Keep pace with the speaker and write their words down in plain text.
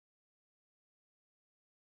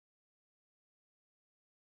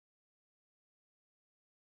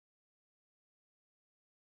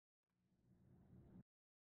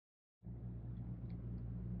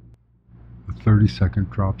30-second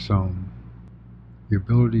drop zone. The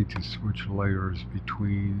ability to switch layers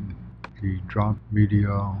between the drop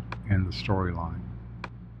media and the storyline,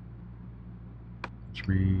 which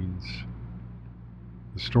means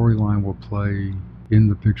the storyline will play in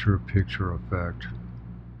the picture-of-picture effect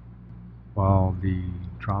while the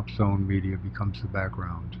drop zone media becomes the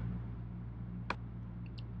background.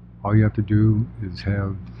 All you have to do is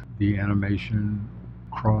have the animation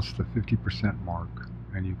cross the 50% mark,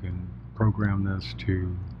 and you can program this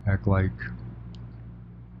to act like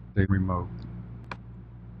a remote.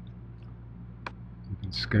 You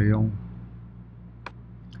can scale,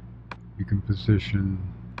 you can position,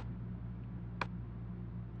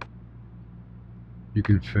 you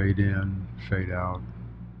can fade in, fade out.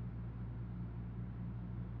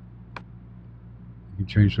 You can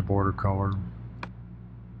change the border color,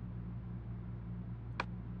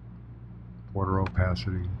 border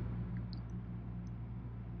opacity.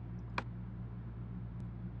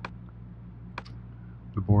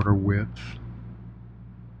 The border width,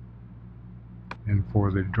 and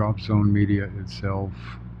for the drop zone media itself,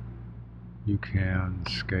 you can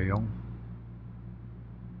scale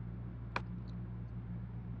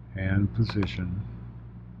and position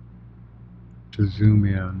to zoom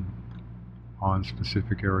in on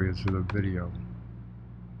specific areas of the video.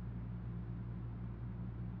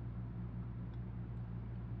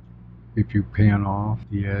 If you pan off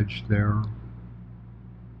the edge there,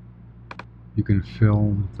 you can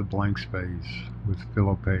fill the blank space with fill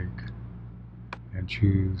opaque and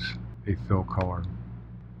choose a fill color.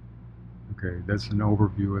 Okay, that's an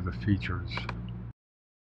overview of the features.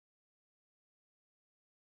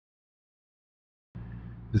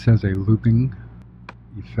 This has a looping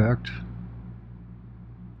effect,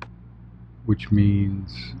 which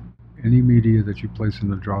means any media that you place in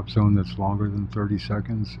the drop zone that's longer than 30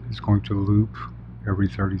 seconds is going to loop every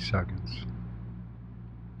 30 seconds.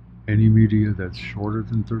 Any media that's shorter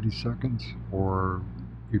than 30 seconds, or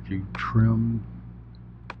if you trim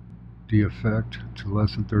the effect to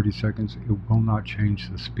less than 30 seconds, it will not change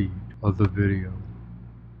the speed of the video.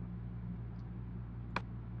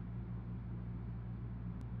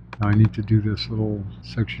 Now I need to do this little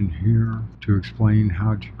section here to explain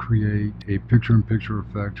how to create a picture-in-picture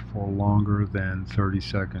effect for longer than 30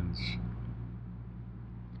 seconds.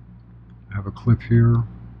 I have a clip here.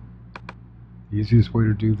 The easiest way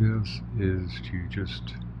to do this is to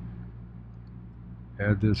just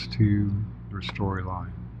add this to your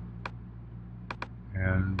storyline.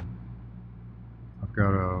 And I've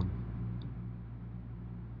got a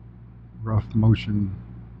rough motion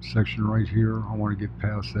section right here. I want to get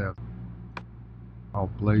past that. I'll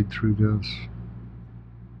blade through this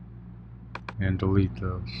and delete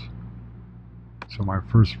this. So my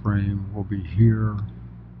first frame will be here.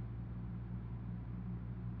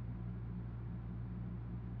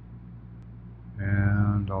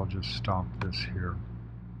 And I'll just stop this here.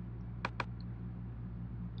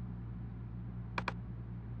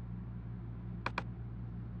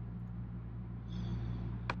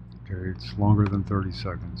 Okay, it's longer than 30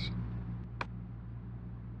 seconds.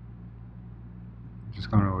 I'm just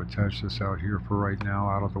going to attach this out here for right now,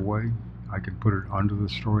 out of the way. I can put it under the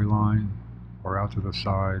storyline or out to the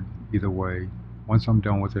side, either way. Once I'm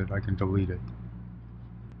done with it, I can delete it.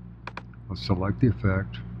 Let's select the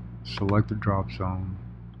effect, select the drop zone,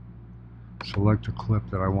 select the clip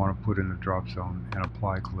that I want to put in the drop zone, and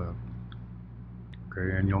apply clip.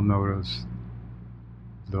 Okay, and you'll notice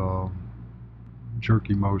the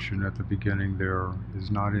jerky motion at the beginning there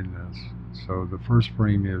is not in this. So the first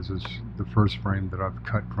frame is the first frame that I've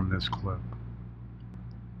cut from this clip.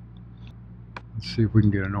 Let's see if we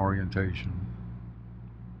can get an orientation.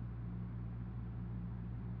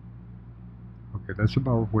 Okay, that's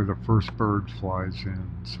about where the first bird flies in.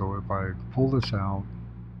 So if I pull this out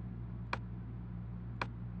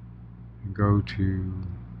and go to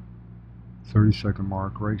 30-second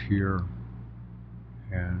mark right here,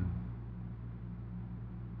 and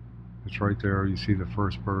it's right there, you see the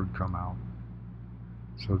first bird come out.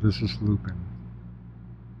 So this is looping.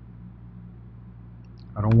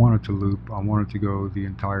 I don't want it to loop, I want it to go the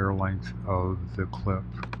entire length of the clip,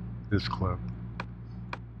 this clip.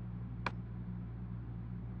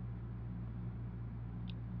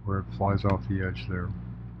 Where it flies off the edge there.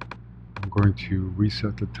 I'm going to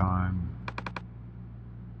reset the time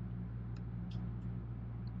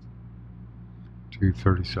to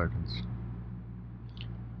 30 seconds.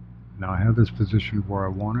 Now I have this positioned where I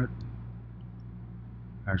want it.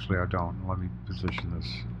 Actually I don't. Let me position this,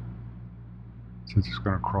 since it's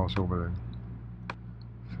going to cross over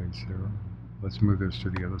the face there. Let's move this to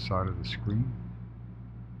the other side of the screen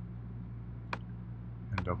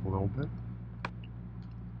and up a little bit.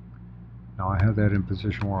 Now I have that in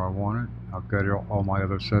position where I want it. I've got all my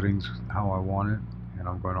other settings how I want it, and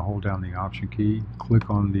I'm going to hold down the Option key, click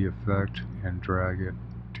on the effect, and drag it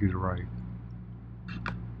to the right.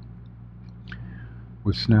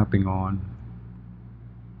 With snapping on,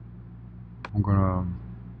 I'm going to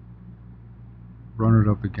run it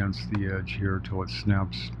up against the edge here till it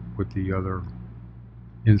snaps with the other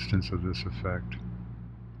instance of this effect.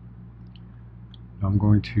 Now I'm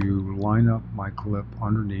going to line up my clip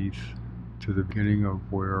underneath to the beginning of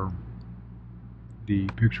where the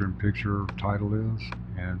picture-in-picture title is,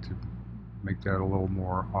 and to make that a little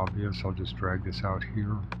more obvious, I'll just drag this out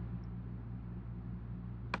here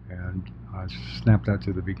and I snap that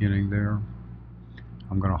to the beginning there.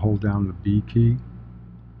 I'm going to hold down the B key.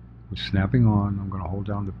 With snapping on, I'm going to hold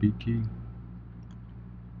down the B key,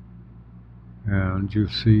 and you'll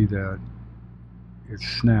see that it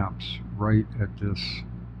snaps right at this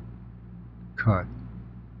cut.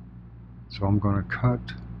 So I'm going to cut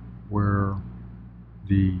where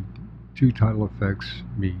the two title effects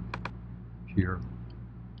meet here,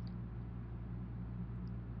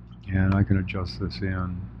 and I can adjust this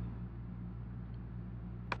in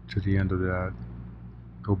to the end of that.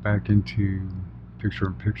 Go back into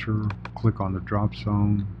picture-in-picture, click on the drop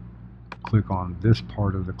zone, click on this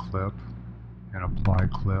part of the clip and apply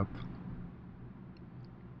clip,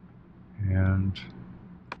 and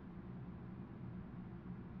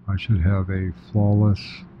I should have a flawless.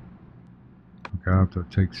 Okay, I have to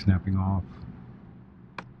take snapping off,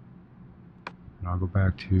 and I'll go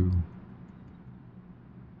back to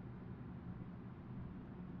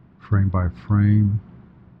frame by frame,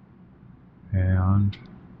 and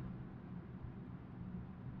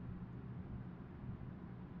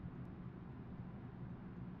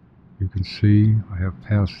you can see I have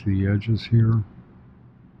passed the edges here,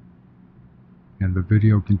 and the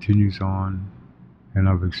video continues on, and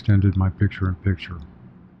I've extended my picture-in-picture.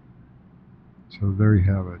 So there you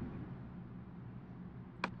have it.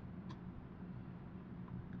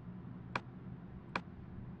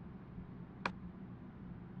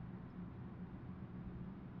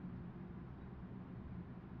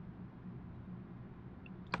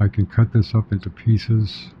 I can cut this up into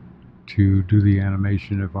pieces to do the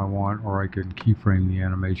animation if I want, or I can keyframe the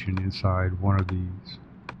animation inside one of these.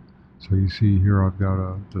 So you see here I've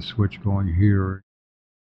got the switch going here.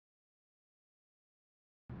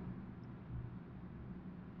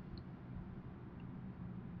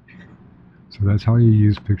 So that's how you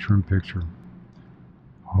use picture-in-picture.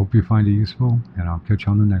 I hope you find it useful, and I'll catch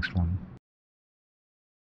you on the next one.